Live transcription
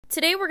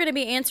Today we're going to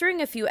be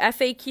answering a few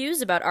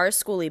FAQs about our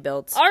schoolie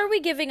builds. Are we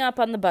giving up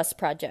on the bus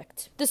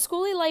project? The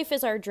schoolie life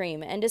is our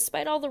dream, and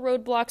despite all the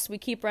roadblocks we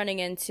keep running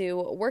into,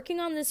 working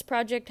on this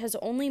project has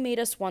only made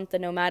us want the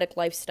nomadic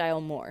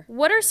lifestyle more.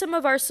 What are some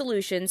of our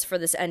solutions for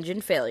this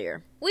engine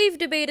failure? We've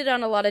debated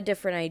on a lot of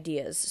different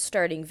ideas,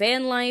 starting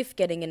van life,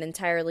 getting an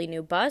entirely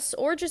new bus,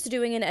 or just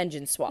doing an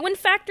engine swap. When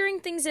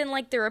factoring things in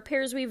like the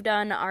repairs we've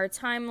done, our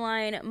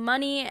timeline,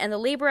 money, and the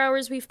labor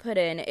hours we've put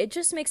in, it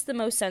just makes the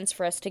most sense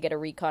for us to get a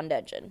reconned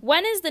engine.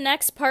 When is the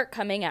next part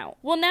coming out?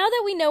 Well, now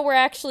that we know we're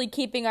actually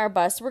keeping our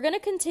bus, we're going to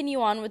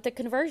continue on with the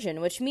conversion,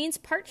 which means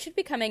parts should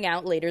be coming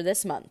out later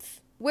this month.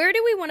 Where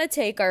do we want to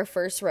take our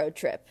first road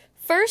trip?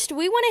 First,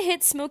 we want to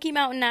hit Smoky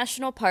Mountain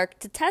National Park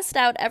to test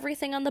out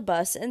everything on the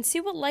bus and see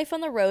what life on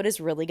the road is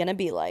really going to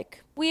be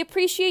like. We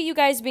appreciate you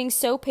guys being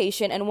so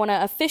patient and want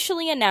to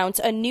officially announce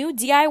a new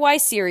DIY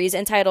series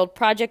entitled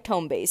Project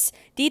Homebase.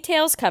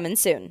 Details coming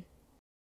soon.